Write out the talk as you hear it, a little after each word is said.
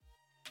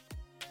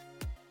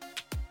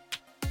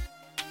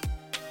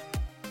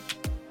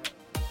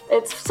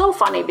It's so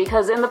funny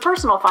because in the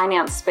personal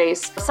finance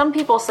space, some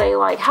people say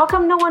like, how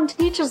come no one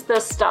teaches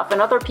this stuff?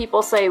 And other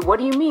people say, what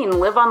do you mean?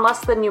 Live on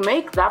less than you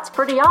make? That's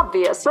pretty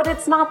obvious. But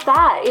it's not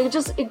that.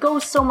 It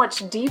goes so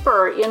much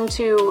deeper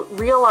into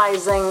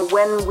realizing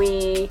when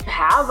we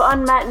have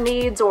unmet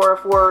needs, or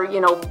if we're,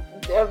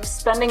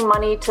 spending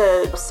money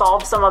to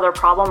solve some other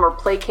problem or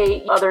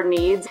placate other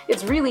needs.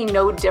 It's really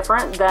no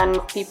different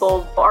than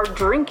people are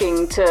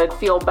drinking to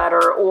feel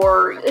better,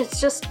 or it's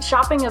just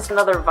shopping is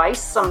another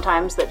vice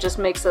sometimes that just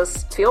makes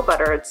us feel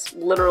better. It's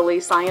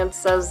literally, science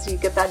says you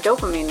get that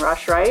dopamine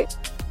rush, right?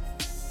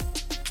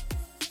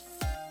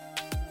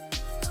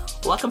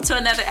 Welcome to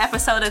another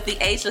episode of the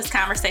Ageless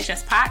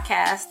Conversations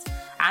podcast.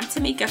 I'm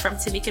Tamika from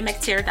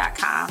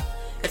TamikaMcTeer.com.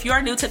 If you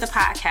are new to the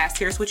podcast,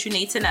 here's what you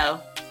need to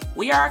know.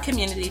 We are a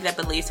community that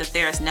believes that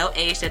there is no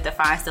age that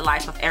defines the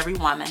life of every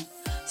woman.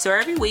 So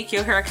every week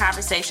you'll hear a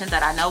conversation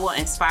that I know will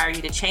inspire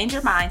you to change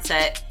your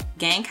mindset,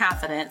 gain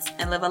confidence,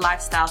 and live a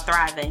lifestyle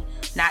thriving,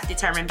 not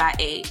determined by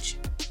age.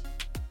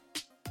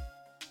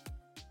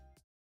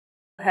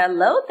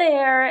 Hello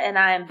there, and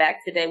I am back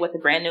today with a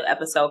brand new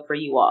episode for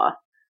you all.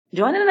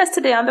 Joining us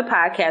today on the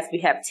podcast,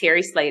 we have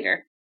Teri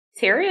Slater.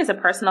 Teri is a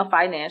personal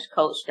finance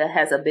coach that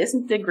has a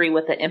business degree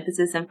with an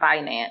emphasis in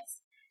finance.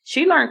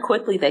 She learned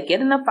quickly that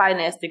getting a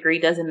finance degree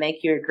doesn't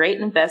make you a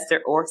great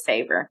investor or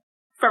saver.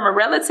 From a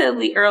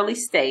relatively early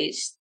stage,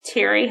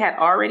 Teri had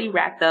already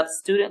racked up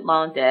student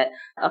loan debt,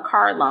 a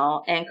car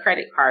loan, and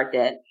credit card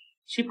debt.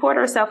 She poured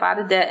herself out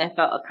of debt and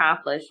felt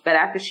accomplished, but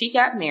after she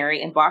got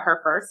married and bought her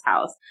first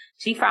house,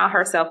 she found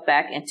herself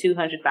back in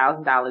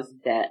 $200,000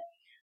 of debt.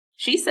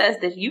 She says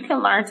that you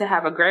can learn to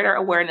have a greater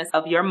awareness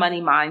of your money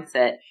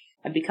mindset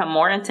and become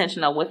more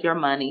intentional with your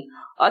money,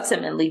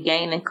 ultimately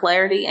gaining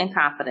clarity and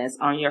confidence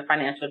on your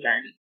financial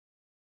journey.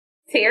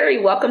 Teri,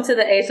 welcome to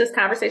the Ageless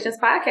Conversations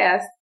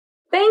podcast.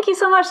 Thank you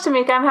so much,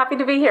 Tamika. I'm happy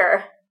to be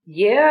here.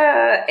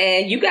 Yeah,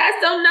 and you guys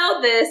don't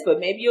know this, but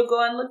maybe you'll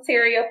go and look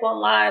Teri up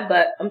online,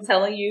 but I'm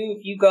telling you,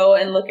 if you go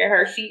and look at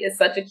her, she is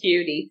such a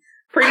cutie.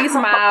 Pretty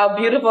smile,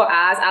 beautiful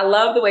eyes. I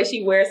love the way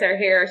she wears her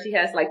hair. She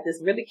has like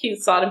this really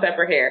cute salt and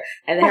pepper hair,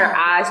 and then her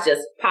eyes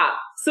just pop.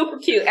 Super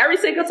cute. Every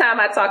single time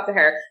I talk to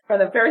her, from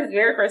the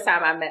very first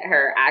time I met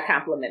her, I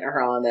complimented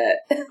her on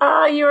that.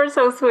 Oh, you are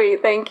so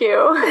sweet. Thank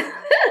you.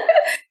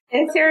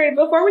 And Teri,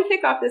 before we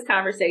kick off this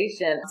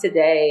conversation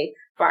today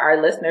for our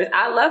listeners,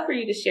 I'd love for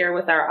you to share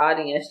with our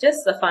audience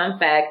just a fun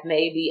fact,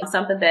 maybe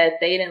something that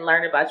they didn't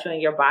learn about you in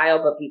your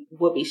bio, but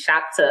would be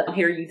shocked to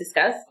hear you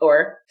discuss,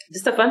 or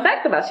just a fun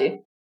fact about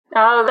you.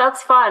 Oh,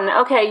 that's fun.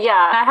 Okay,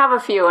 yeah. I have a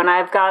few, and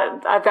I've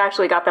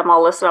actually got them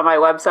all listed on my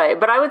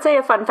website. But I would say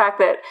a fun fact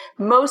that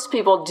most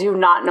people do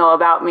not know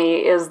about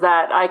me is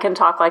that I can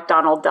talk like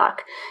Donald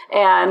Duck.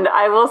 And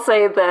I will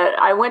say that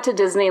I went to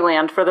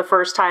Disneyland for the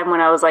first time when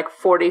I was like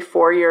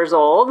 44 years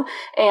old.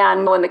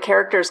 And when the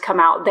characters come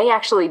out, they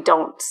actually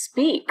don't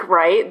speak,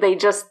 right?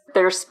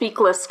 They're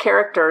speakless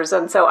characters.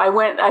 And so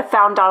I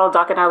found Donald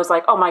Duck and I was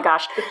like, oh my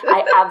gosh,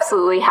 I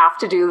absolutely have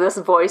to do this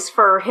voice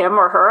for him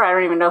or her. I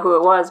don't even know who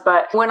it was.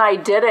 But when I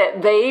did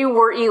it, they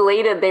were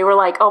elated. They were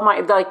like, oh my,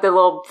 like the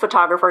little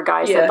photographer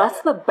guy said,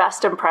 that's the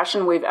best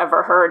impression we've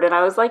ever heard. And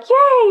I was like,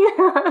 yay!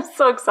 I'm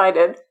so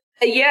excited.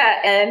 Yeah,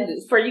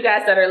 and for you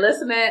guys that are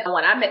listening,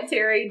 when I met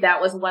Teri,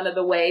 that was one of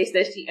the ways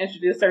that she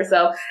introduced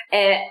herself.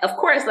 And of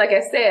course, like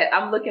I said,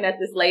 I'm looking at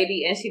this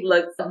lady and she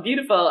looks a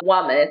beautiful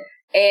woman.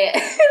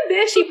 And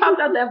then she popped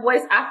out that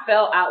voice. I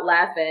fell out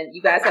laughing.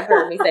 You guys have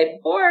heard me say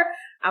before,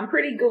 I'm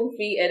pretty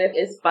goofy, and if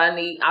it's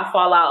funny, I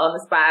fall out on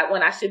the spot.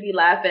 When I should be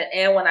laughing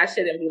and when I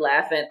shouldn't be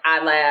laughing,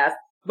 I laugh.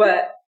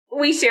 But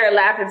we share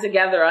laughing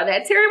together on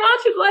that. Teri, why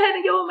don't you go ahead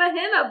and give them a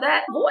hint of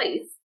that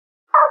voice?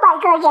 Oh my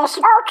goodness,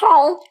 okay.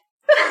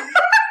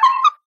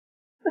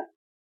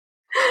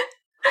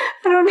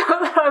 I don't know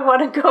that I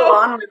want to go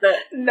on with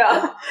it.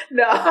 No.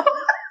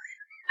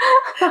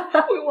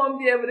 We won't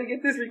be able to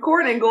get this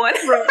recording going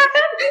anymore.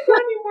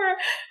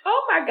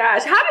 Oh my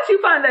gosh. How did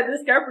you find that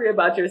discovery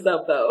about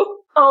yourself though?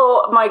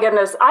 Oh my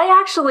goodness. I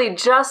actually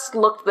just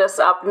looked this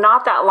up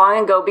not that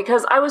long ago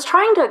because I was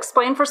trying to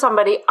explain for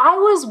somebody. I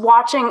was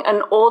watching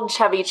an old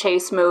Chevy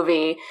Chase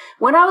movie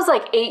when I was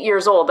like 8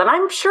 years old. And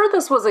I'm sure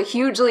this was a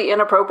hugely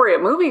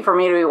inappropriate movie for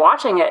me to be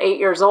watching at 8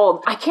 years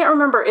old. I can't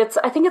remember.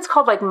 I think it's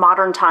called like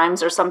Modern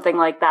Times or something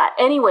like that.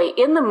 Anyway,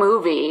 in the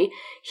movie,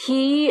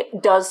 he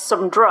does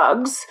some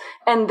drugs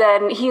and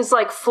then he's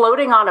like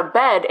floating on a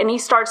bed and he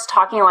starts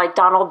talking like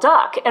Donald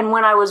Duck. And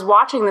when I was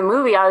watching the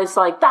movie, I was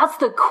like, that's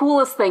the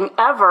coolest thing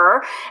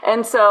ever.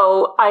 And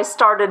so I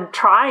started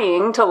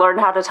trying to learn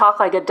how to talk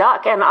like a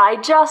duck. And I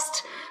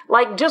just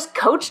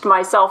coached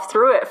myself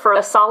through it for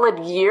a solid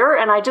year.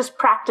 And I just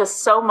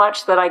practiced so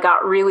much that I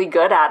got really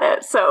good at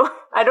it. So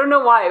I don't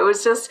know why. It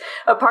was just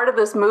a part of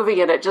this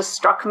movie and it just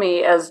struck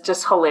me as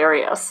just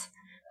hilarious.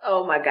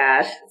 Oh my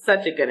gosh,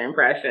 such a good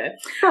impression.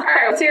 All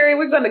right, Teri,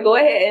 we're going to go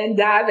ahead and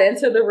dive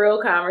into the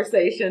real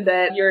conversation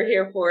that you're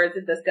here for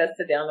to discuss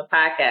today on the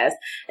podcast.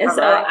 And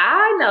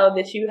I know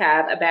that you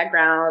have a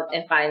background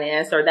in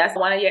finance, or that's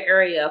one of your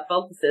area of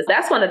focuses.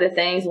 That's one of the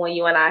things when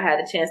you and I had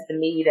a chance to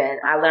meet and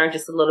I learned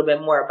just a little bit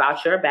more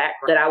about your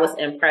background that I was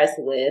impressed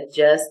with,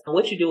 just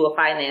what you do with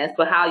finance,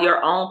 but how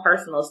your own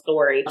personal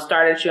story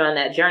started you on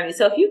that journey.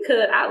 So if you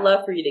could, I'd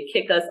love for you to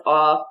kick us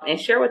off and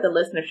share with the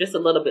listeners just a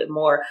little bit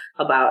more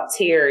about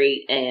Teri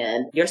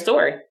and your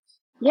story.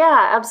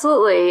 Yeah,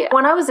 absolutely.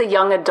 When I was a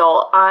young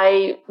adult,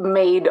 I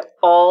made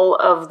all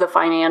of the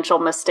financial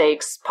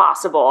mistakes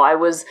possible. I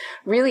was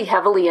really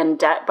heavily in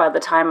debt by the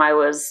time I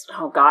was,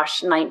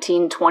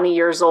 19, 20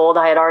 years old.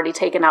 I had already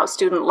taken out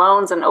student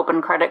loans and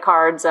opened credit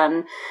cards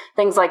and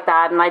things like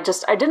that. And I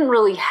didn't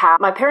really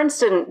my parents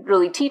didn't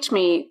really teach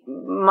me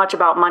much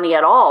about money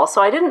at all.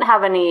 So I didn't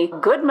have any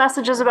good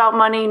messages about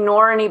money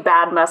nor any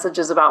bad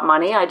messages about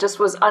money. I just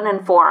was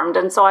uninformed.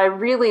 And so I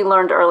really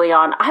learned early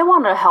on, I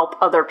want to help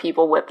other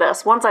people with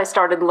this. Once I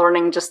started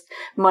learning just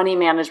money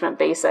management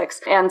basics.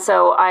 And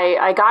so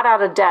I got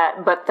out of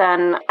debt, but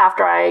then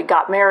after I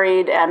got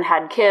married and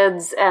had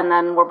kids and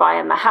then we're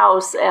buying the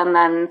house and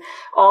then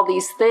all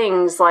these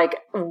things, like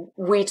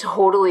we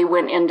totally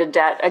went into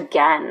debt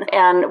again.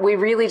 And we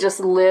really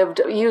just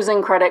lived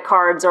using credit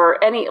cards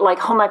or any like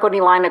home equity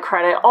line of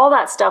credit. All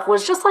that stuff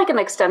was just like an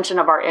extension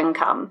of our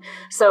income.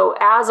 So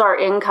as our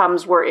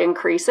incomes were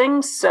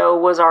increasing, so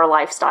was our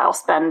lifestyle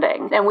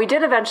spending. And we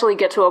did eventually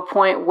get to a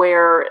point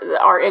where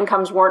our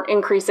incomes weren't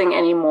increasing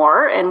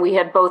anymore. And we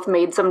had both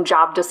made some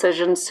job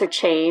decisions to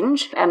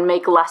change and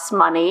make less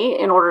money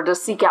in order to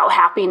seek out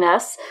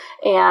happiness.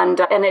 And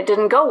it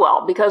didn't go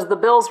well because the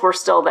bills were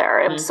still there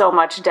and so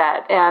much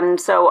debt. And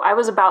so I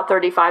was about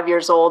 35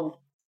 years old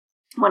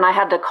when I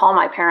had to call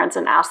my parents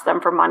and ask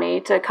them for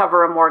money to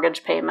cover a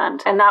mortgage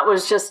payment. And that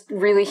was just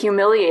really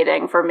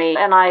humiliating for me.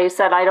 And I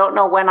said, I don't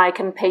know when I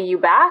can pay you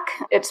back.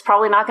 It's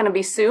probably not going to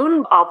be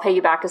soon. I'll pay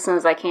you back as soon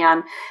as I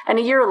can. And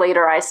a year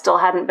later, I still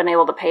hadn't been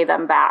able to pay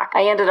them back.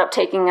 I ended up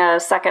taking a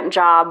second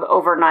job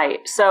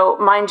overnight. So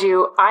mind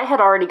you, I had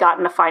already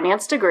gotten a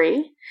finance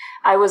degree.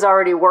 I was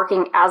already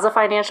working as a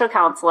financial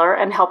counselor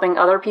and helping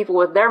other people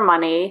with their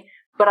money,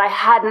 but I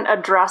hadn't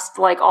addressed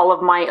like all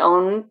of my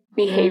own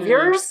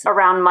behaviors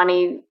around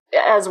money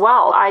as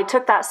well. I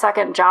took that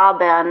second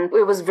job and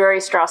it was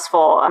very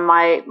stressful.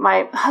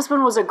 My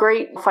husband was a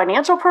great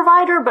financial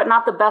provider, but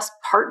not the best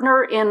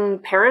partner in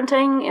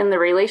parenting in the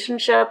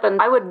relationship. And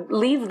I would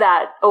leave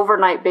that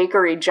overnight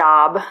bakery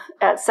job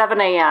at 7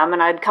 a.m.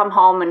 and I'd come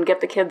home and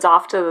get the kids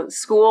off to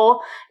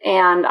school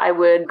and I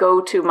would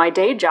go to my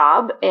day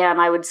job and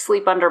I would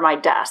sleep under my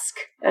desk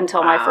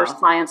until my first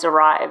clients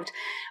arrived.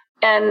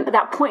 And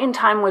that point in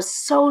time was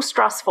so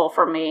stressful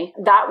for me.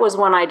 That was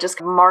when I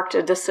just marked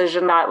a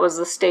decision that was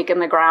the stake in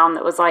the ground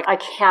that was like, I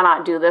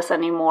cannot do this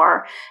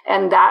anymore.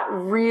 And that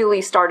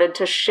really started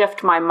to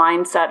shift my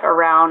mindset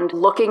around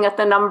looking at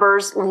the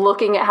numbers,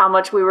 looking at how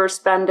much we were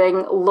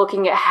spending,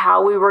 looking at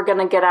how we were going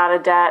to get out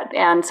of debt.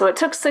 And so it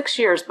took 6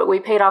 years, but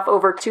we paid off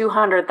over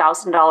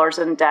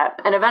 $200,000 in debt.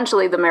 And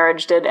eventually the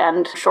marriage did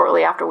end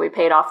shortly after we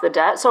paid off the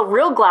debt. So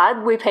real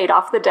glad we paid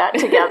off the debt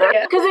together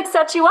because it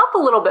sets you up a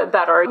little bit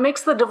better. It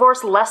makes the divorce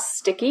less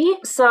sticky.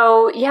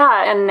 So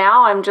yeah, and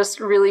now I'm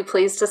just really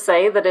pleased to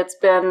say that it's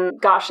been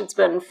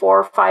 4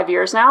 or 5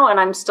 years now and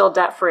I'm still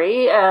debt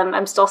free and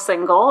I'm still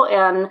single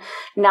and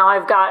now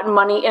I've got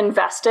money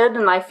invested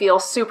and I feel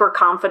super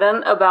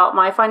confident about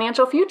my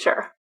financial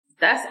future.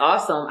 That's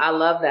awesome. I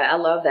love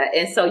that.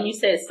 And so you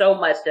said so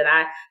much that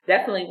I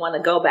definitely want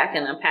to go back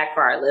and unpack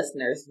for our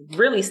listeners.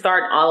 Really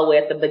start all the way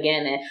at the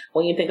beginning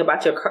when you think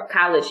about your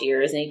college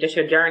years and just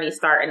your journey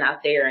starting out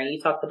there. And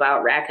you talked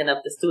about racking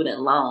up the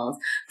student loans.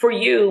 For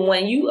you,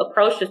 when you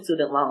approached the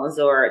student loans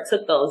or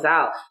took those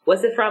out,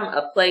 was it from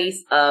a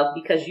place of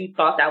because you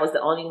thought that was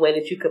the only way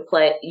that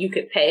you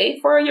could pay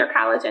for your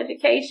college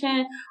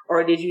education?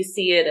 Or did you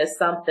see it as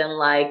something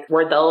like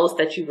were those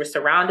that you were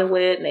surrounded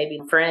with, maybe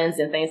friends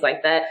and things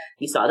like that?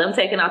 You saw them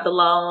taking out the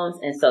loans,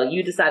 and so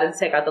you decided to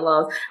take out the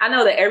loans. I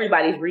know that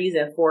everybody's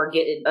reason for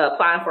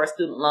applying for a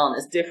student loan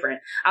is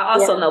different. I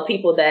also know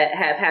people that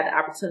have had the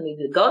opportunity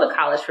to go to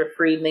college for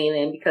free,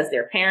 meaning because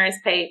their parents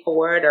paid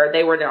for it or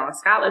they were there on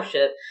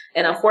scholarship.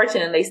 And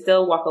unfortunately, they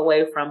still walk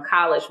away from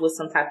college with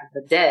some type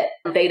of a debt.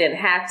 They didn't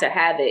have to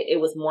have it.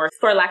 It was more,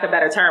 for lack of a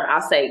better term,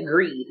 I'll say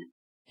greed.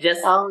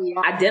 Just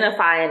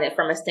identifying it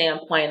from a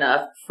standpoint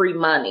of free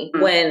money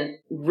when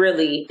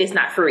really it's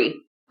not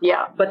free.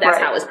 Yeah. But that's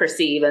how it's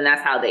perceived and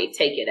that's how they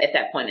take it at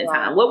that point in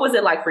time. What was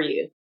it like for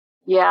you?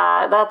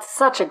 Yeah, that's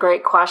such a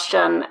great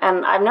question.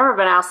 And I've never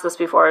been asked this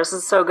before. This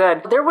is so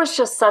good. There was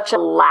just such a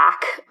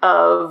lack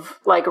of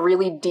like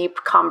really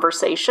deep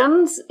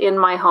conversations in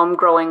my home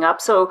growing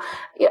up. So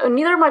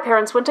neither of my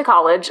parents went to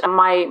college.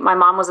 My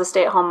mom was a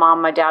stay-at-home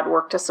mom. My dad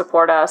worked to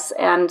support us.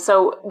 And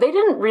so they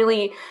didn't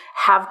really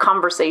have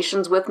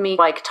conversations with me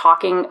like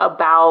talking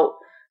about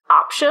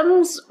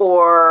options,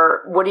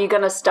 or what are you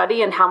going to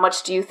study and how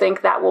much do you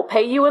think that will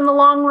pay you in the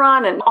long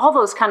run, and all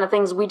those kind of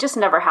things. We just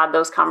never had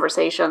those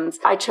conversations.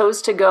 I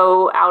chose to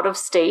go out of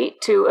state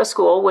to a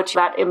school, which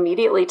that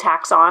immediately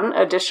tacks on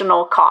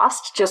additional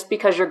cost just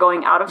because you're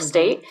going out of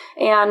state.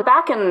 And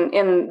back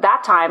in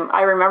that time,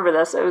 I remember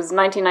this, it was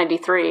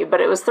 1993,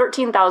 but it was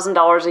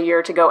 $13,000 a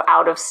year to go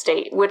out of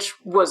state, which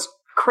was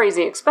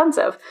crazy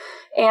expensive.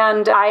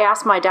 And I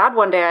asked my dad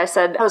one day, I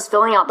said, I was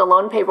filling out the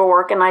loan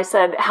paperwork, and I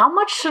said, how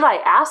much should I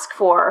ask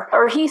for?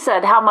 Or he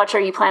said, how much are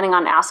you planning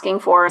on asking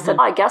for? I said,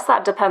 well, I guess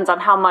that depends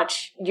on how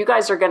much you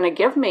guys are going to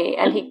give me.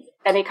 And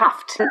he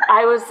coughed.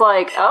 I was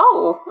like,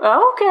 oh,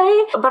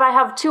 okay. But I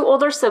have two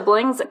older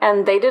siblings,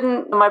 and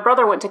my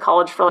brother went to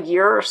college for a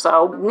year or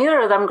so.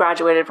 Neither of them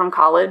graduated from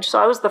college,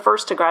 so I was the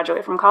first to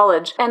graduate from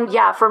college. And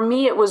yeah, for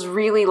me, it was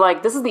really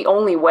like, this is the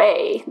only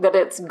way that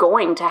it's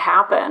going to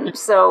happen.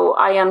 So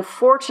I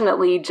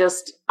unfortunately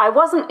I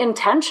wasn't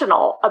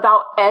intentional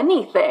about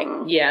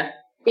anything. Yeah.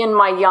 In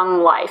my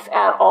young life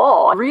at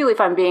all. Really,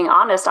 if I'm being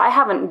honest, I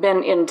haven't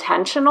been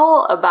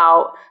intentional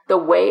about the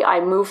way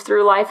I move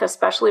through life,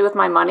 especially with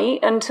my money,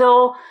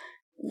 until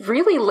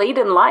really late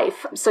in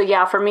life. So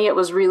yeah, for me, it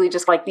was really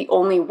just like the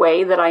only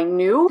way that I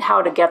knew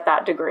how to get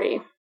that degree.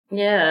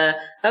 Yeah.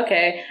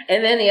 Okay.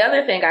 And then the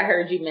other thing I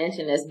heard you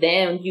mention is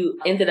then you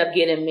ended up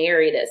getting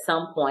married at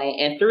some point,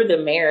 and through the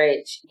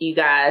marriage, you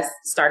guys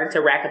started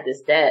to rack up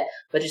this debt,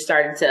 but you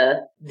started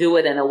to do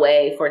it in a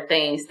way for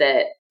things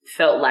that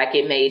felt like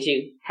it made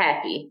you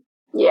happy.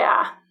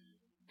 Yeah.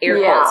 Air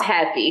quotes,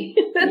 happy.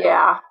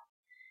 Yeah.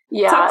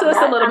 Yeah. Talk to us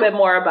a little bit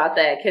more about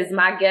that, because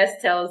my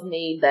guest tells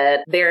me that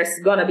there's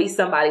going to be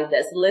somebody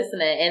that's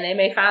listening and they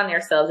may find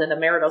themselves in a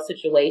marital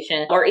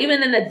situation or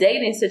even in a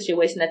dating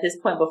situation at this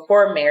point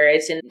before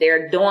marriage, and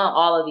they're doing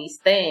all of these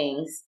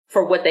things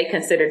for what they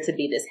consider to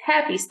be this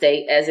happy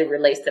state as it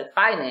relates to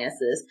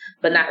finances,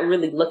 but not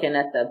really looking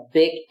at the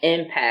big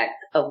impact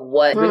of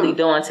what really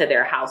doing to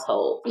their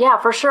household. Yeah,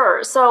 for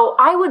sure. So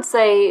I would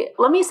say,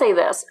 let me say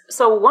this.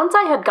 So once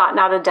I had gotten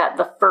out of debt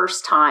the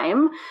first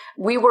time,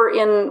 we were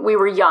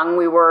young.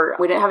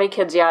 We didn't have any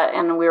kids yet,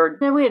 and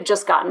we had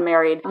just gotten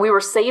married. We were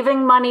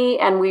saving money,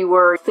 and we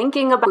were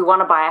thinking about, we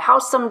want to buy a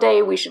house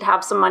someday. We should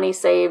have some money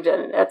saved,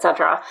 and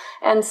etc.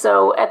 And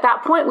so at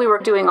that point, we were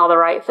doing all the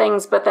right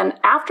things. But then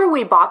after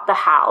we bought the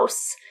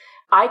house,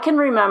 I can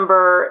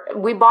remember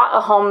we bought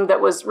a home that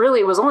was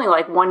only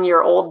like 1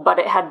 year old, but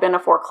it had been a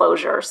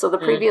foreclosure. So the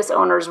previous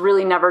owners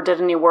really never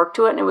did any work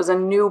to it. And it was a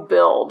new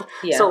build.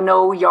 Yeah. So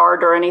no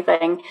yard or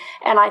anything.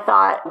 And I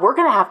thought, we're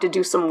going to have to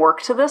do some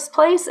work to this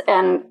place.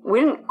 And we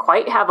didn't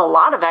quite have a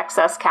lot of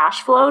excess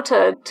cash flow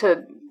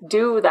to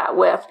do that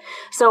with.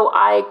 So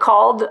I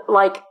called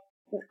like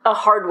a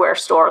hardware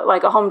store,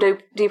 like a Home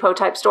Depot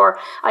type store.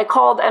 I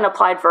called and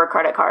applied for a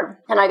credit card,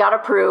 and I got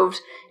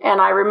approved.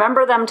 And I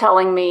remember them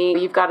telling me,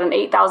 you've got an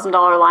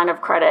 $8,000 line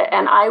of credit.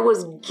 And I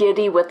was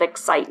giddy with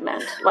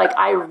excitement. Like,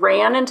 I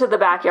ran into the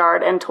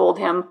backyard and told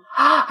him,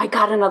 I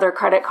got another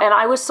credit card. And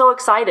I was so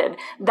excited.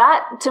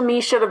 That to me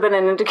should have been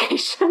an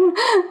indication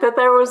that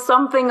there was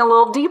something a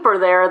little deeper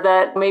there,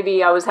 that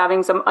maybe I was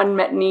having some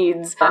unmet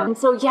needs. And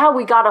so, yeah,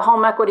 we got a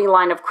home equity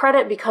line of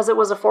credit because it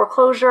was a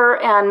foreclosure.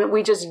 And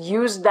we just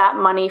used that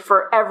money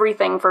for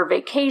everything, for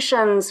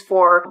vacations,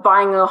 for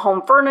buying the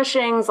home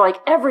furnishings, like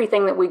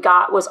everything that we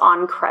got was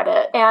on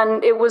credit.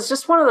 And it was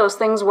just one of those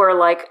things where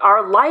like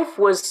our life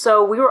was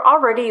we were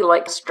already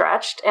like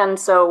stretched. And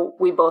so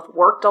we both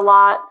worked a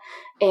lot,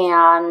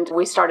 and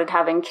we started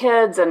having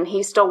kids, and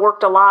he still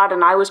worked a lot.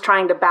 And I was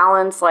trying to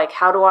balance, like,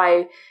 how do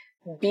I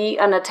be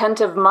an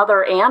attentive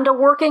mother and a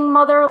working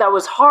mother? That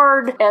was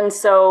hard. And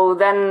so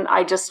then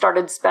I just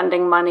started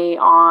spending money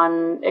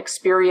on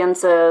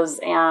experiences,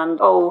 and,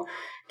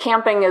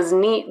 camping is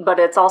neat, but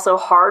it's also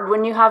hard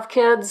when you have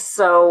kids.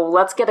 So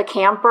let's get a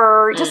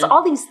camper, just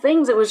all these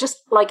things. It was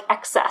just like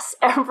excess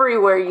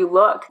everywhere you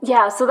look.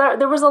 Yeah. So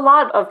there was a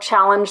lot of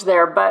challenge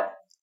there, but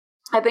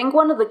I think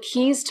one of the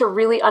keys to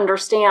really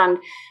understand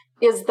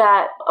is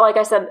that, like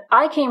I said,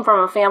 I came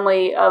from a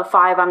family of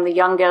 5. I'm the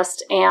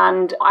youngest,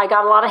 and I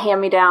got a lot of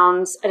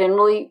hand-me-downs. I didn't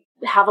really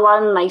have a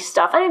lot of nice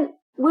stuff.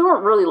 We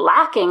weren't really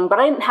lacking, but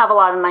I didn't have a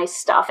lot of nice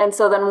stuff. And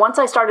so then once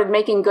I started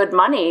making good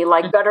money,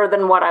 like better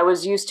than what I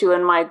was used to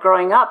in my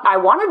growing up, I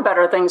wanted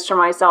better things for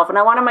myself, and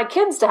I wanted my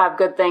kids to have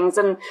good things.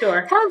 And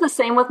kind of the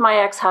same with my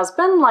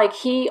ex-husband. Like,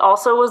 he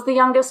also was the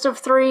youngest of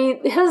 3.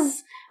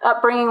 His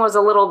upbringing was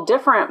a little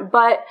different,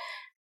 but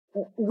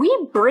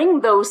we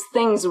bring those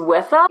things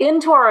with us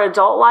into our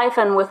adult life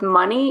and with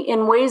money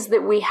in ways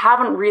that we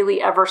haven't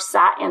really ever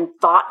sat and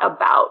thought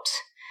about.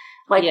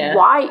 Like,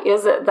 why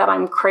is it that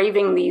I'm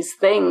craving these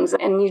things?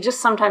 And you just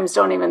sometimes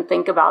don't even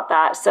think about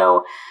that.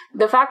 So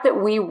the fact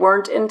that we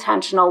weren't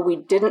intentional, we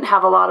didn't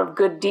have a lot of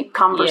good, deep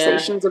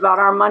conversations about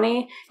our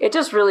money, it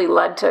just really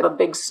led to a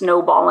big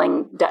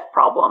snowballing debt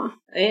problem.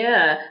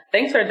 Yeah.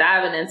 Thanks for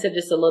diving into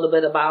just a little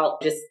bit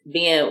about just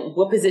being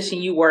what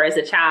position you were as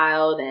a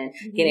child and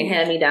getting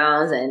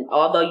hand-me-downs. And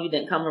although you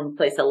didn't come from a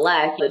place of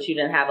lack, but you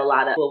didn't have a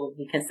lot of what would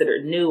be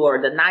considered new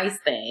or the nice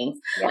things.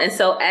 Yeah. And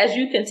so as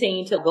you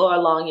continue to go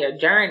along your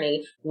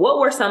journey, what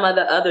were some of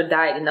the other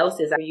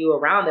diagnoses for you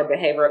around the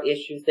behavioral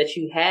issues that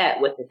you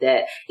had with the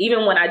debt?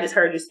 Even when I just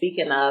heard you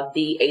speaking of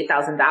the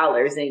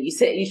 $8,000 and you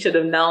said you should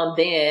have known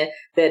then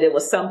that it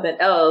was something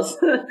else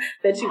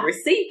that you were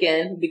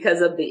seeking because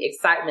of the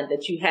excitement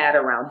that you had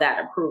around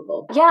that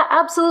approval. Yeah,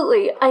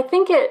 absolutely. I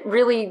think it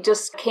really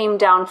just came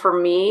down for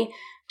me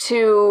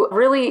to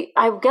really,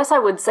 I guess I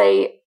would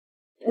say,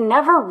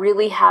 never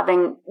really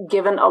having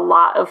given a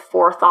lot of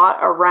forethought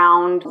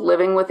around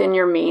living within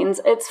your means.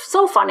 It's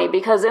so funny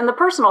because in the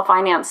personal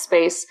finance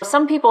space,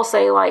 some people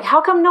say like, how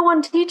come no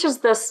one teaches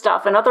this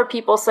stuff? And other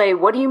people say,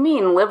 what do you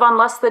mean? Live on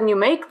less than you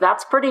make?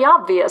 That's pretty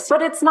obvious.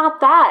 But it's not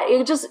that.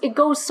 It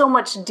goes so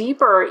much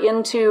deeper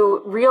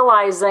into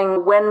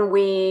realizing when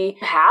we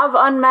have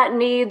unmet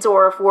needs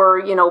or if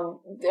we're,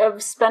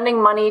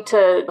 spending money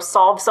to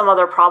solve some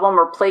other problem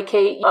or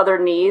placate other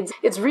needs.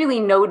 It's really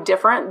no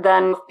different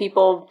than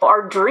people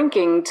are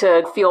drinking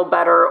to feel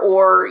better,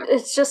 or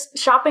it's just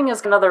shopping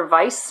is another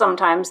vice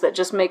sometimes that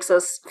just makes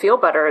us feel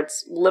better.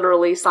 It's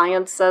literally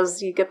science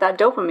says you get that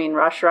dopamine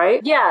rush,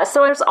 right? Yeah,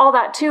 so there's all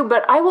that too.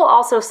 But I will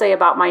also say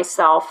about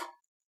myself,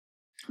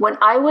 when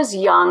I was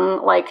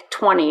young, like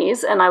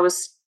 20s, and I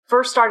was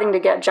first starting to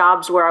get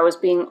jobs where I was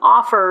being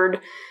offered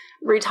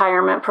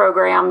retirement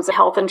programs,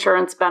 health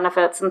insurance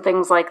benefits, and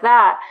things like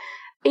that,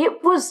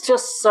 it was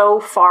just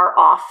so far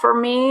off for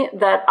me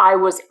that I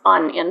was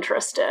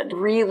uninterested,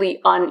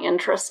 really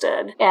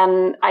uninterested.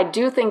 And I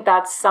do think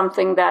that's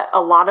something that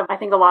I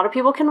think a lot of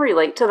people can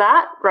relate to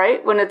that,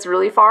 right? When it's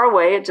really far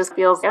away, it just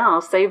feels,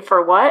 saved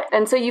for what?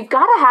 And so you've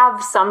got to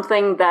have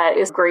something that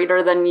is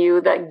greater than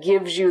you, that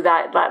gives you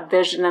that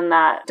vision and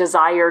that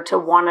desire to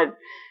want to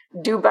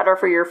do better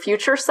for your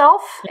future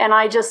self. And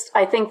I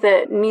think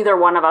that neither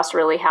one of us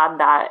really had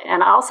that.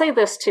 And I'll say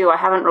this too, I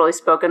haven't really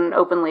spoken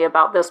openly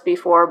about this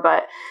before,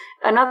 but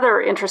another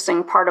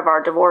interesting part of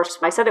our divorce,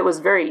 I said it was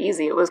very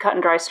easy. It was cut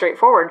and dry,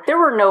 straightforward. There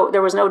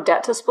was no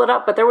debt to split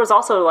up, but there was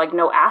also like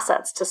no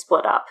assets to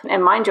split up.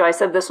 And mind you, I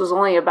said this was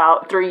only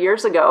about 3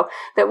 years ago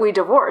that we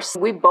divorced.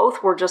 We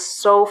both were just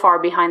so far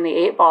behind the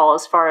 8 ball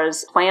as far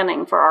as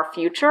planning for our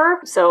future.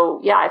 So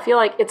yeah, I feel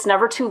like it's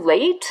never too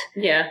late.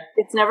 Yeah.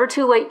 It's never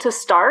too late to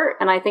start.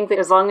 And I think that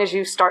as long as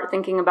you start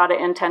thinking about it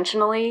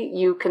intentionally,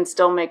 you can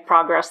still make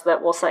progress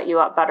that will set you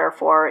up better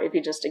for if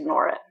you just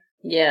ignore it.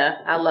 Yeah,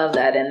 I love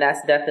that. And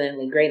that's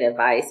definitely great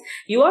advice.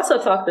 You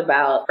also talked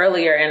about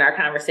earlier in our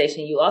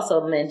conversation, you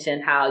also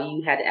mentioned how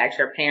you had to ask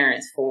your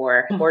parents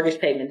for a mortgage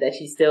payment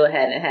that you still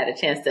hadn't had a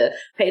chance to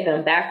pay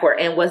them back for.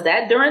 And was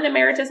that during the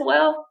marriage as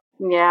well?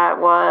 Yeah, it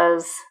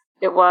was.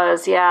 It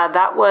was. Yeah,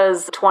 that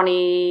was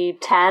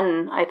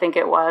 2010, I think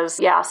it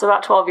was. Yeah, so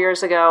about 12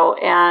 years ago.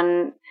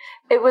 And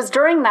it was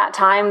during that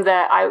time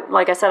that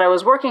like I said, I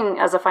was working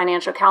as a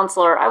financial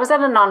counselor. I was at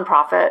a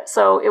nonprofit,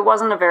 so it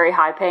wasn't a very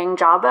high paying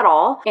job at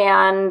all.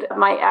 And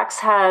my ex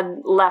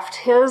had left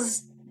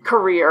his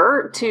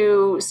career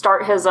to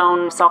start his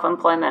own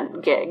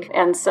self-employment gig.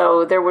 And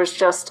so there was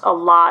just a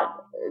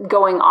lot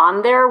going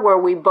on there where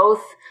we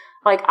both,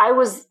 like, I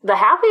was the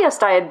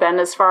happiest I had been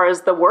as far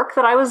as the work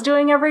that I was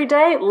doing every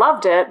day.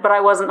 Loved it, but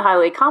I wasn't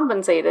highly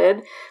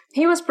compensated.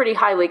 He was pretty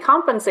highly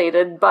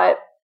compensated, but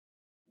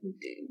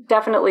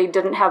definitely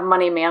didn't have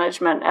money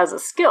management as a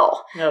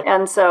skill. Nope.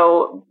 And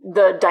so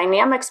the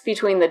dynamics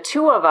between the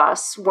two of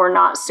us were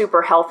not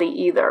super healthy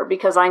either,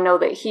 because I know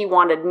that he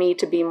wanted me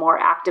to be more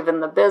active in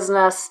the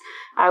business.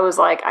 I was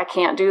like, I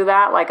can't do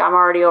that. Like, I'm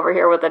already over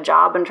here with a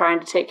job and trying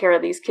to take care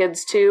of these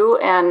kids too.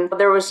 And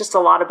there was just a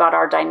lot about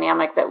our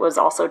dynamic that was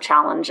also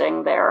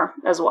challenging there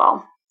as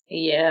well.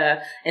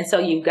 Yeah. And so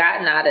you've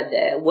gotten out of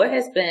that. What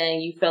has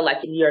been, you feel like,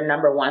 your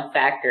number one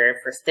factor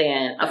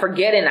for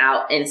getting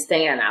out and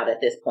staying out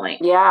at this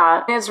point?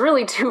 Yeah, it's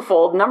really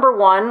twofold. Number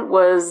one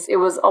was, it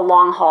was a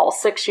long haul.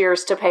 6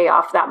 years to pay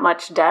off that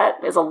much debt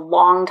is a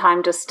long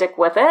time to stick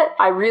with it.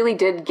 I really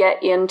did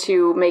get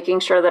into making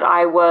sure that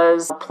I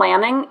was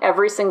planning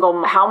every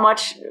single, how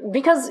much,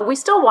 because we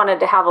still wanted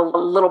to have a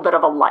little bit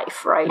of a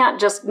life, right? You can't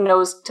just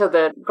nose to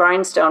the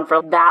grindstone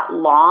for that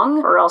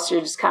long, or else you're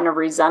just kind of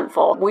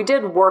resentful. We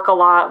did work a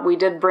lot. We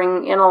did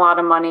bring in a lot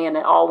of money, and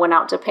it all went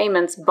out to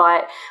payments,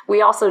 but we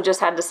also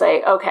just had to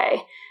say,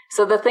 okay,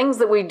 so the things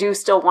that we do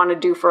still want to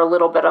do for a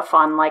little bit of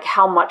fun, like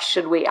how much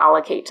should we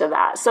allocate to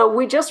that? So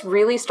we just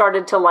really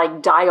started to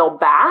like dial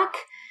back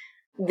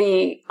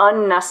the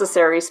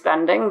unnecessary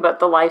spending, but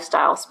the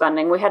lifestyle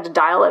spending. We had to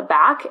dial it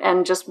back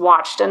and just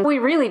watched. And we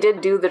really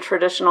did do the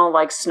traditional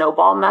like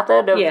snowball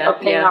method of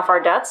paying off our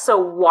debts. So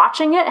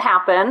watching it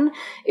happen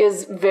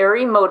is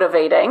very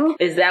motivating.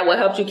 Is that what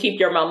helped you keep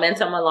your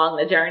momentum along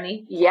the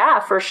journey? Yeah,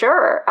 for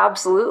sure.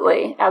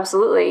 Absolutely.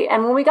 Absolutely.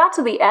 And when we got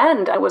to the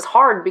end, it was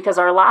hard because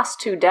our last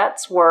two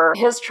debts were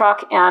his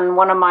truck and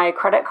one of my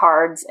credit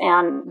cards,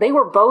 and they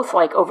were both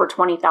like over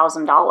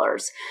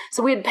 $20,000.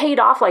 So we had paid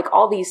off like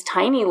all these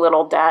tiny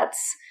little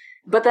debts.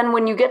 But then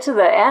when you get to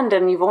the end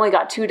and you've only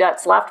got 2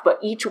 debts left, but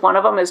each one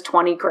of them is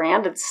 20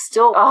 grand, it's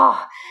still,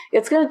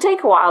 it's going to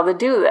take a while to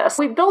do this.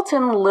 We built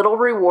in little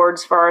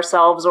rewards for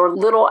ourselves or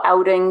little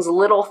outings,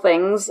 little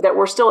things that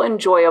were still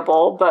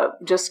enjoyable,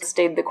 but just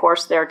stayed the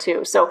course there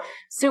too. So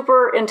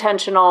super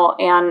intentional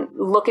and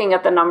looking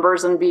at the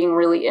numbers and being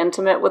really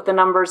intimate with the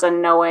numbers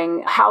and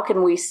knowing how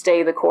can we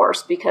stay the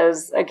course?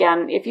 Because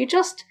again, if you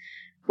just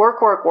work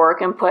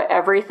and put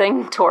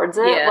everything towards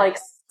it, like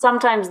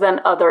sometimes then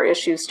other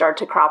issues start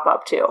to crop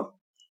up too.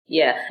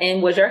 Yeah.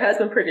 And was your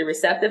husband pretty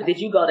receptive? Did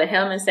you go to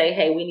him and say,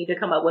 hey, we need to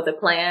come up with a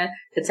plan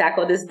to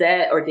tackle this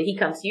debt? Or did he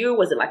come to you?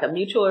 Was it like a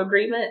mutual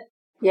agreement?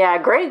 Yeah,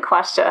 great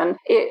question.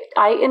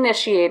 I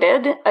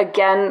initiated.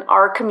 Again,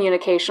 our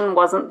communication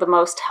wasn't the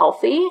most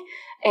healthy.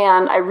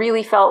 And I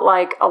really felt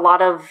like a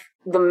lot of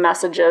the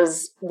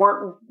messages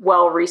weren't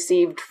well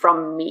received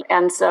from me.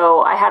 And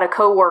so I had a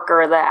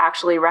coworker that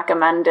actually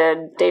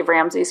recommended Dave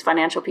Ramsey's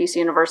Financial Peace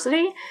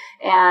University.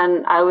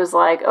 And I was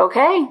like,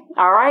 okay,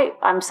 all right,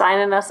 I'm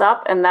signing us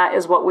up. And that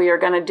is what we are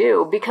going to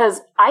do, because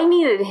I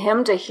needed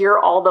him to hear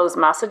all those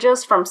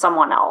messages from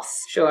someone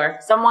else. Sure.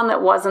 Someone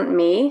that wasn't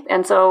me.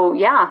 And so,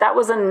 yeah, that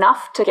was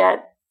enough to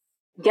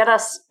get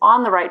us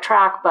on the right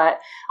track. But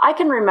I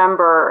can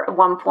remember at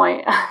one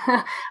point,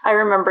 I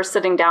remember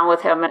sitting down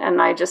with him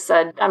and I just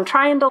said, I'm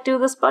trying to do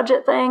this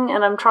budget thing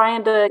and I'm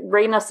trying to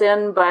rein us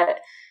in, but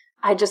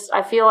I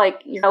feel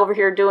like you're over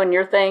here doing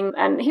your thing.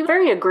 And he was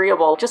very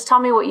agreeable. Just tell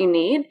me what you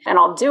need and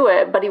I'll do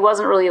it. But he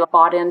wasn't really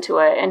bought into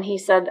it. And he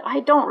said, I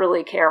don't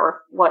really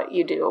care what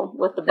you do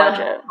with the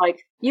budget.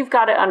 Like, you've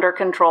got it under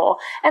control.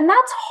 And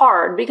that's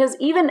hard because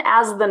even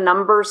as the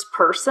numbers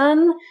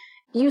person,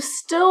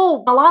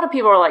 a lot of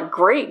people are like,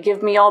 great,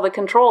 give me all the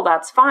control.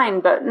 That's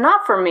fine. But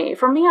not for me.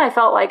 For me, I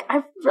felt like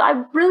I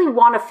really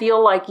want to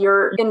feel like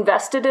you're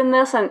invested in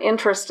this and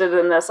interested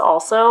in this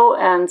also.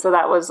 And so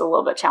that was a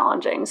little bit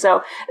challenging.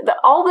 So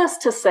all this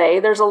to say,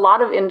 there's a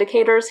lot of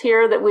indicators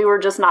here that we were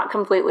just not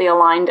completely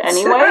aligned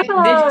anyway.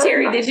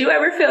 Teri, did you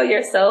ever feel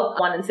yourself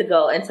wanting to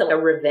go into a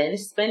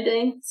revenge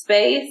spending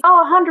space?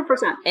 Oh,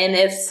 100%. And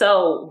if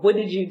so, what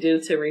did you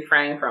do to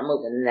refrain from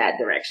moving in that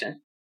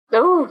direction?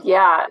 Oh,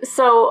 yeah.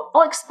 So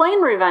I'll explain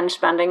revenge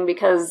spending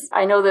because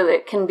I know that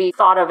it can be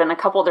thought of in a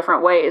couple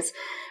different ways.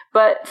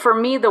 But for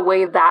me, the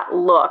way that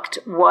looked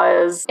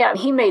was,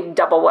 he made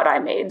double what I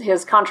made.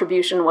 His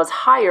contribution was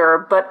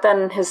higher, but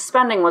then his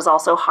spending was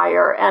also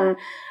higher. And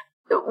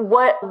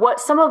what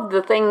some of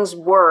the things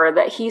were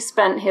that he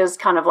spent his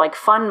kind of like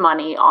fun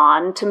money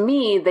on, to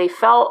me, they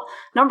felt,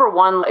 number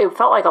one, it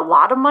felt like a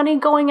lot of money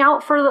going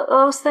out for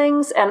those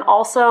things. And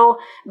also,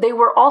 they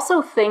were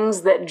also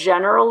things that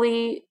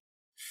generally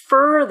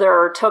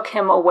further took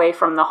him away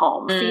from the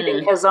home,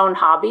 feeding his own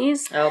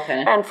hobbies.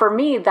 Okay. And for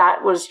me,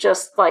 that was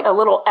just like a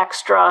little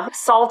extra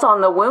salt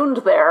on the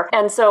wound there.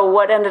 And so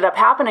what ended up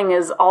happening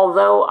is,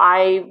 although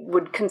I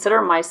would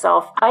consider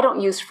myself, I don't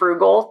use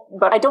frugal,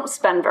 but I don't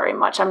spend very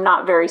much. I'm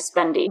not very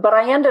spendy. But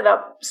I ended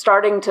up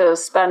starting to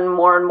spend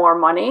more and more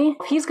money.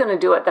 If he's going to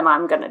do it, then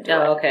I'm going to do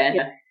it. Okay.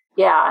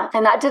 Yeah,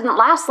 and that didn't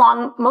last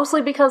long,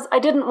 mostly because I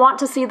didn't want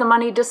to see the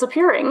money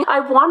disappearing. I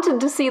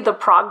wanted to see the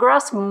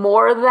progress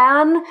more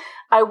than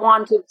I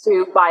wanted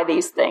to buy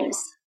these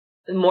things.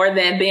 More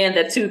than being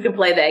the two can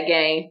play that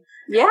game.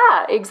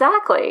 Yeah,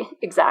 exactly.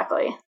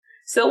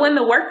 So in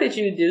the work that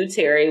you do,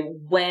 Teri,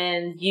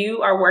 when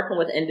you are working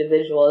with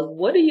individuals,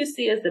 what do you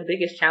see as the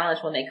biggest challenge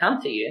when they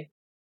come to you?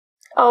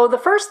 Oh, the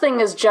first thing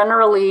is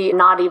generally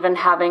not even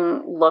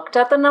having looked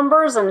at the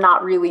numbers and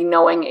not really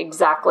knowing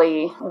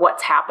exactly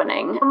what's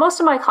happening. Most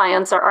of my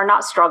clients are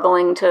not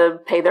struggling to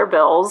pay their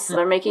bills.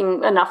 They're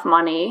making enough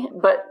money,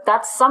 but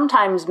that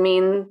sometimes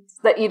means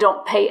that you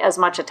don't pay as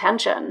much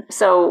attention.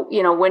 So,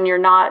 when you're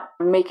not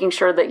making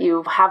sure that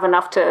you have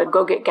enough to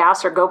go get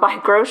gas or go buy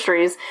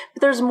groceries,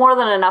 but there's more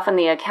than enough in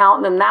the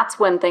account, then that's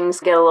when things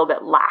get a little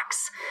bit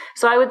lax.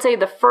 So I would say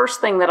the first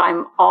thing that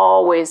I'm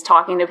always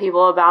talking to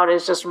people about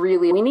is just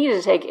really, we need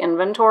to take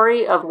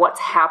inventory of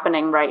what's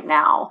happening right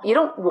now. You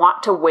don't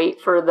want to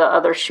wait for the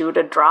other shoe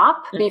to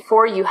drop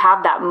before you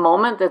have that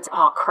moment that's,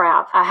 oh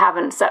crap, I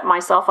haven't set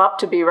myself up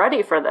to be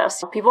ready for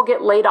this. People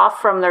get laid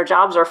off from their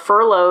jobs or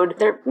furloughed.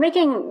 They're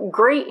making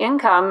great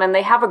income and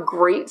they have a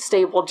great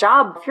stable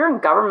job. If you're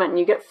in government and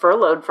you get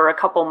furloughed for a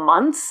couple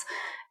months,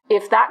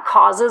 if that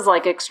causes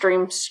like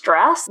extreme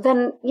stress,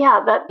 then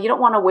that you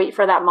don't want to wait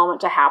for that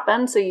moment to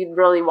happen. So you'd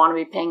really want to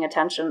be paying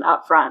attention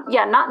up front.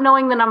 Yeah, not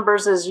knowing the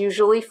numbers is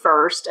usually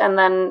first. And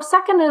then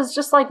second is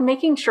just like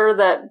making sure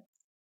that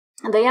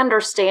they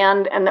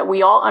understand and that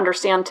we all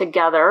understand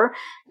together.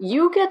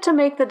 You get to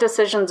make the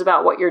decisions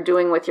about what you're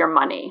doing with your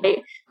money.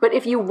 Right? But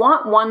if you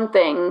want one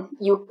thing,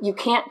 you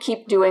can't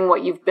keep doing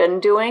what you've been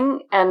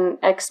doing and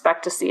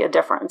expect to see a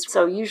difference.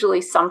 So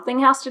usually something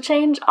has to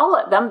change. I'll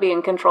let them be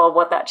in control of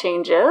what that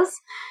change is.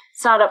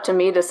 It's not up to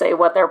me to say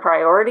what their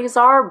priorities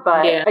are,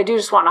 but I do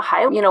just want to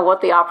highlight,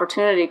 what the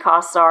opportunity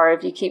costs are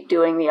if you keep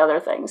doing the other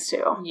things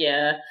too.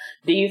 Yeah.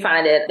 Do you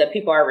find that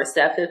people are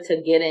receptive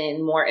to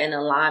getting more in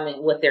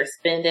alignment with their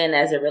spending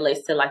as it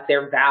relates to like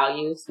their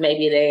values?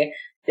 Maybe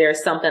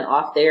there's something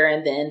off there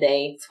and then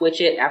they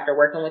switch it after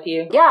working with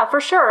you? Yeah, for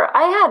sure.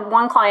 I had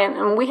one client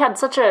and we had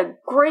such a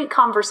great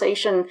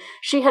conversation.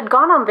 She had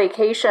gone on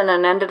vacation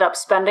and ended up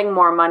spending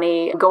more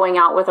money going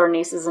out with her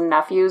nieces and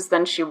nephews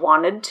than she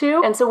wanted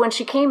to. And so when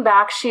she came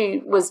back,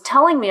 she was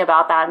telling me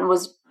about that and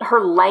was her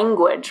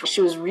language.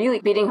 She was really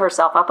beating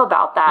herself up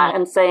about that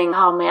and saying,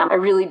 oh man, I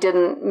really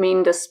didn't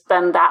mean to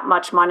spend that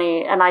much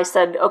money. And I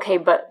said, okay,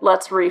 but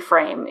let's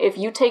reframe. If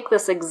you take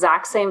this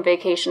exact same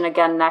vacation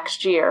again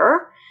next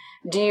year,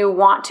 do you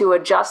want to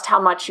adjust how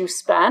much you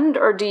spend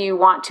or do you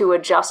want to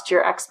adjust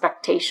your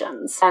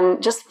expectations?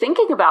 And just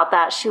thinking about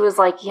that, she was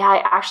like, yeah,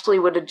 I actually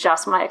would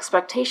adjust my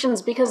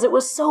expectations because it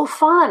was so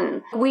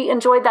fun. We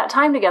enjoyed that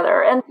time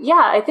together. And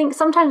yeah, I think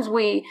sometimes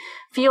we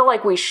feel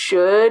like we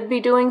should be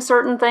doing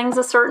certain things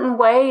a certain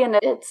way. And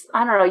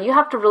I don't know, you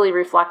have to really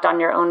reflect on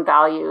your own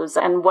values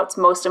and what's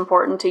most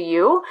important to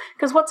you.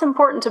 Because what's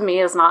important to me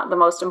is not the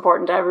most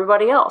important to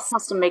everybody else.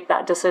 Has to make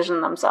that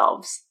decision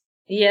themselves.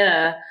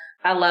 Yeah.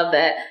 I love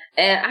that.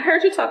 And I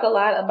heard you talk a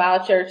lot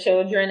about your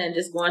children and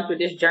just going through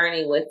this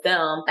journey with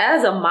them.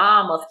 As a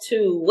mom of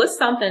two, what's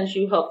something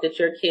you hope that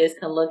your kids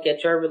can look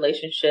at your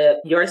relationship,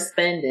 your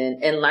spending,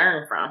 and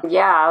learn from?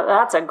 Yeah,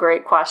 that's a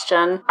great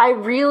question. I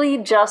really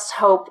just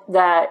hope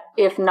that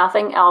if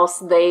nothing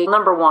else,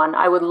 number one,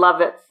 I would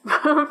love it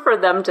for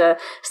them to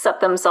set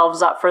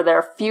themselves up for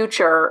their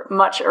future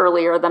much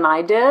earlier than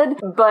I did.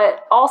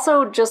 But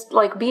also just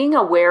like being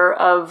aware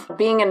of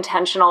being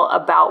intentional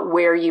about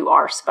where you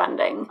are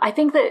spending. I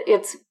think that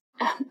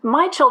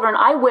my children,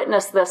 I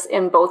witnessed this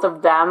in both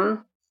of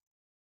them,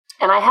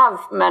 and I have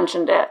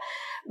mentioned it,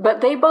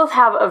 but they both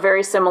have a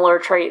very similar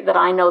trait that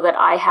I know that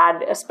I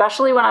had,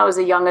 especially when I was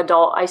a young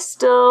adult. I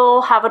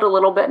still have it a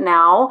little bit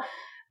now.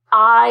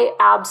 I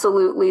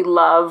absolutely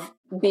love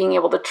being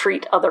able to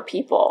treat other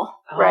people,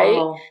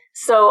 right?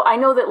 So I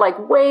know that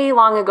like way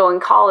long ago in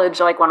college,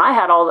 like when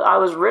I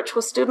was rich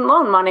with student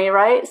loan money,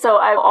 right? So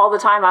all the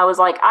time I was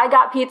like, I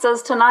got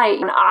pizzas tonight,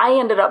 and I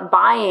ended up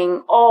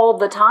buying all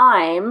the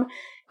time.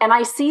 And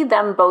I see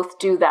them both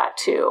do that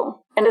too.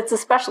 And it's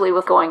especially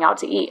with going out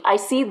to eat. I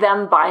see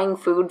them buying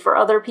food for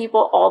other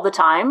people all the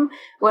time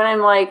when I'm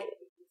like,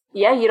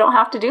 yeah, you don't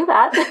have to do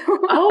that.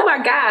 Oh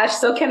my gosh.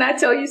 So can I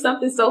tell you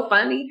something so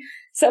funny?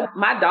 So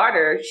my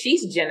daughter,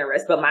 she's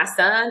generous, but my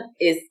son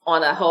is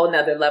on a whole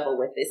nother level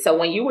with it. So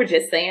when you were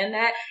just saying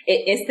that,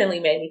 it instantly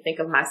made me think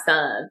of my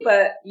son.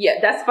 But yeah,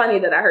 that's funny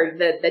that I heard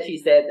that you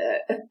said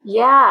that.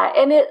 Yeah.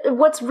 And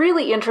what's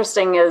really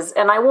interesting is,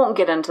 and I won't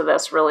get into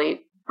this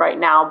really right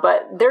now,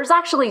 but there's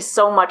actually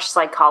so much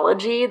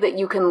psychology that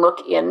you can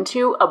look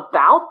into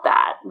about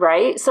that,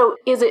 right? So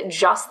is it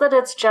just that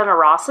it's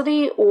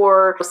generosity,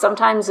 or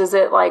sometimes is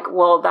it like,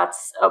 well,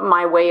 that's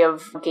my way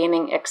of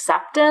gaining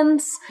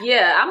acceptance?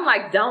 Yeah, I'm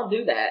like, don't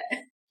do that.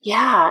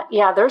 Yeah.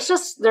 There's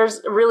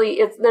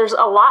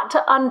a lot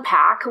to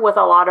unpack with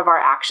a lot of our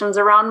actions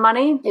around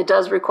money. It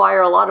does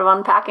require a lot of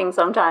unpacking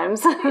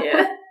sometimes.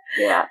 Yeah.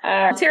 Yeah.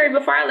 Teri,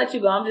 before I let you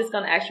go, I'm just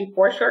going to ask you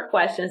 4 short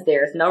questions.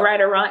 There's no right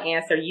or wrong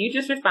answer. You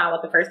just respond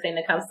with the first thing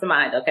that comes to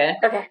mind, okay?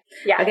 Okay.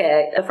 Yeah.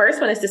 Okay. The first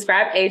one is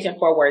describe age in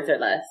 4 words or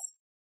less.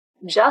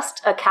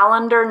 Just a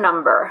calendar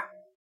number.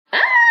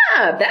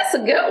 Ah, that's a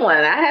good one.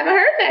 I haven't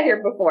heard that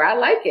here before. I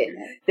like it.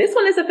 This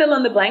one is a fill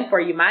in the blank for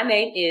you. My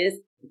name is,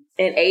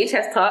 and age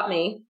has taught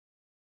me.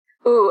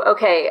 Ooh,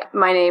 okay.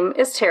 My name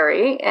is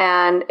Teri,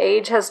 and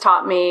age has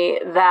taught me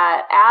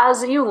that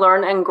as you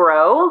learn and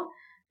grow,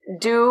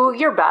 do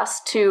your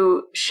best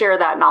to share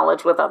that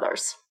knowledge with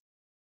others.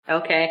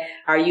 Okay.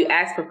 Are you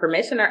asked for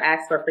permission or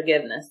asked for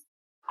forgiveness?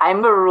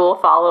 I'm a rule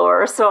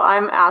follower, so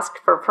I'm asked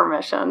for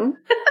permission.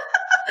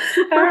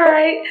 All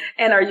right.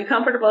 And are you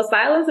comfortable with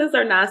silences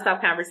or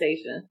nonstop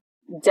conversation?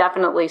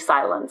 Definitely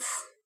silence.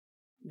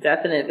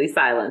 Definitely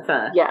silence,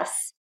 huh?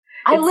 Yes.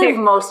 I live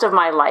most of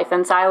my life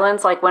in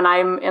silence. Like when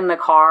I'm in the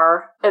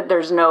car,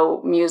 there's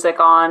no music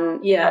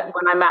on. Yeah.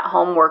 When I'm at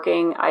home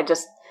working,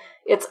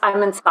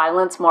 I'm in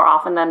silence more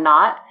often than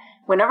not.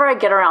 Whenever I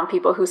get around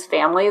people whose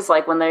families,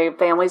 like when their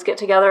families get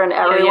together and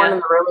everyone in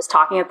the room is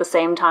talking at the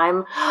same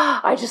time,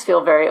 I just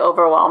feel very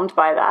overwhelmed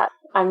by that.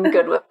 I'm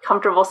good with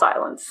comfortable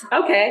silence.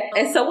 Okay.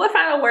 And so what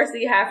final words do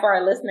you have for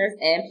our listeners?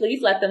 And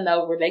please let them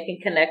know where they can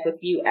connect with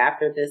you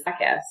after this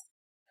podcast.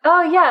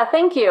 Oh, yeah.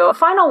 Thank you.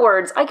 Final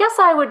words. I guess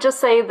I would just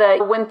say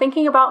that when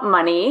thinking about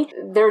money,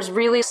 there's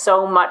really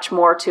so much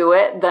more to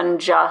it than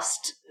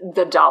just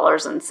the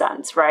dollars and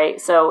cents, right?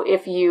 So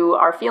if you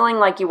are feeling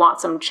like you want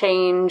some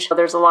change,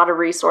 there's a lot of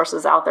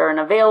resources out there and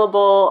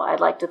available. I'd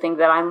like to think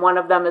that I'm one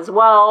of them as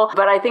well.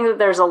 But I think that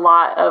there's a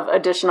lot of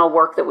additional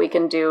work that we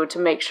can do to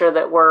make sure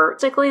that we're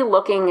basically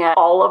looking at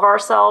all of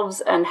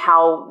ourselves and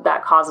how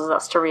that causes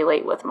us to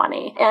relate with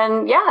money.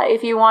 And yeah,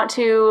 if you want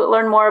to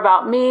learn more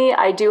about me,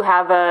 I do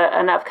have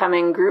an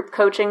upcoming group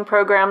coaching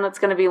program that's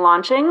going to be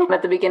launching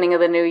at the beginning of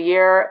the new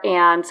year.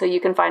 And so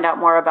you can find out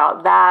more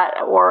about that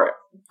or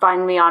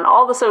find me on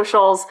all the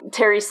socials.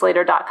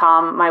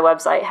 TeriSlater.com. My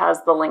website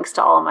has the links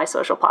to all of my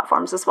social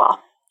platforms as well.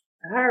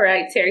 All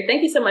right, Teri,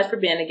 thank you so much for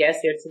being a guest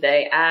here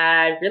today.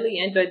 I really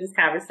enjoyed this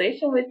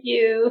conversation with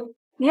you.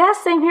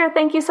 Yes, same here.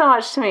 Thank you so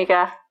much,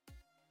 Tamika.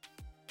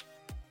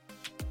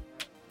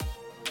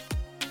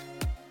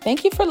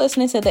 Thank you for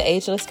listening to the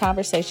Ageless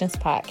Conversations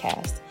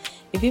podcast.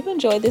 If you've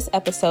enjoyed this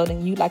episode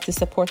and you'd like to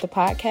support the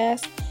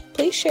podcast,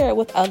 please share it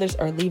with others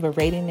or leave a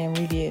rating and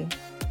review.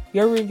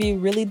 Your review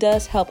really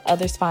does help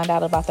others find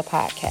out about the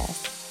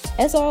podcast.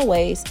 As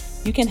always,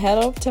 you can head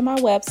over to my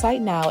website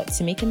now at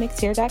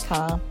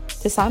tamikamctier.com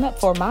to sign up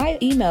for my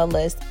email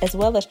list, as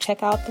well as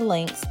check out the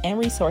links and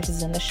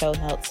resources in the show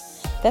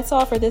notes. That's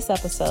all for this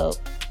episode.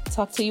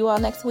 Talk to you all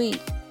next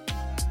week.